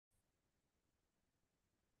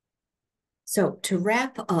So, to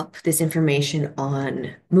wrap up this information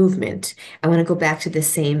on movement, I want to go back to the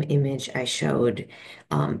same image I showed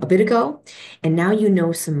a bit ago. And now you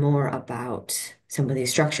know some more about some of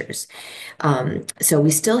these structures. So,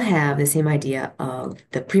 we still have the same idea of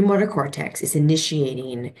the premotor cortex is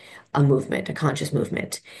initiating a movement, a conscious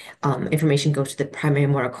movement. Information goes to the primary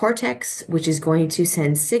motor cortex, which is going to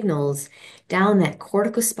send signals down that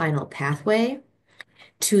corticospinal pathway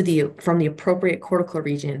to the from the appropriate cortical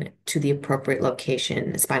region to the appropriate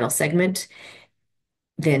location, the spinal segment,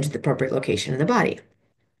 then to the appropriate location in the body.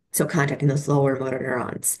 So contacting those lower motor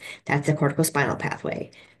neurons. That's the corticospinal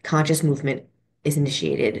pathway. Conscious movement is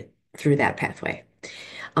initiated through that pathway.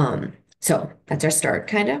 So that's our start,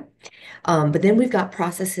 kind of. But then we've got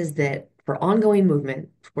processes that for ongoing movement,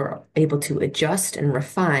 we're able to adjust and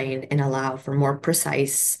refine and allow for more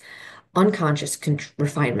precise, unconscious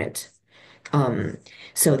refinement. Um,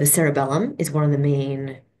 so the cerebellum is one of the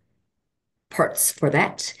main parts for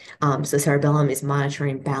that. So cerebellum is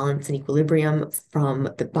monitoring balance and equilibrium from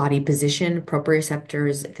the body position,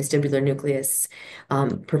 proprioceptors, vestibular nucleus,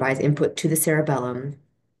 provides input to the cerebellum.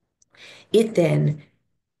 It then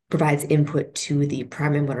provides input to the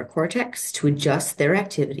primary motor cortex to adjust their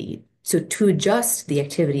activity. So to adjust the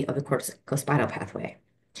activity of the corticospinal pathway,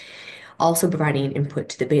 also providing input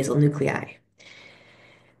to the basal nuclei.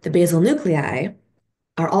 The basal nuclei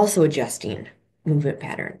are also adjusting movement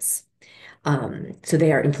patterns. So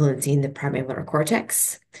they are influencing the primary motor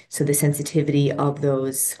cortex. So the sensitivity of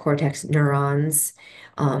those cortex neurons.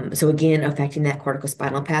 So again, affecting that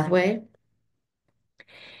corticospinal pathway.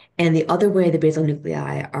 And the other way the basal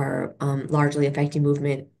nuclei are largely affecting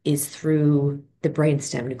movement is through the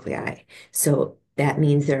brainstem nuclei. So that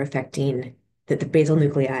means they're affecting that the basal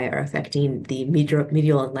nuclei are affecting the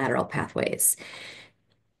medial and lateral pathways,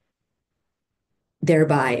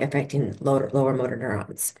 thereby affecting lower motor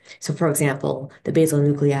neurons. So, for example, the basal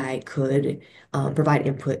nuclei could provide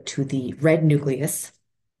input to the red nucleus,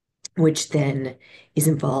 which then is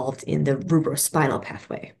involved in the rubrospinal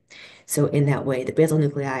pathway. So, in that way, the basal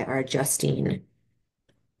nuclei are adjusting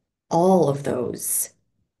all of those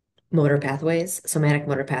motor pathways, somatic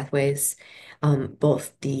motor pathways,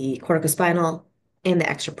 both the corticospinal and the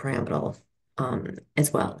extrapyramidal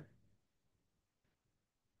as well.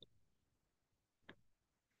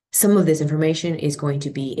 Some of this information is going to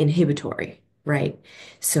be inhibitory, right?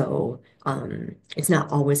 So it's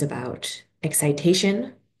not always about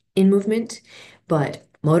excitation in movement, but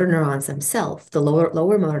motor neurons themselves, the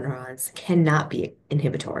lower motor neurons, cannot be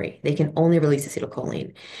inhibitory. They can only release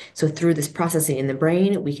acetylcholine. So through this processing in the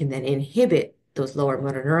brain, we can then inhibit those lower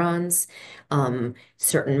motor neurons,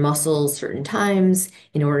 certain muscles, certain times,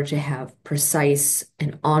 in order to have precise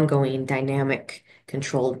and ongoing dynamic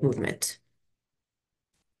controlled movement.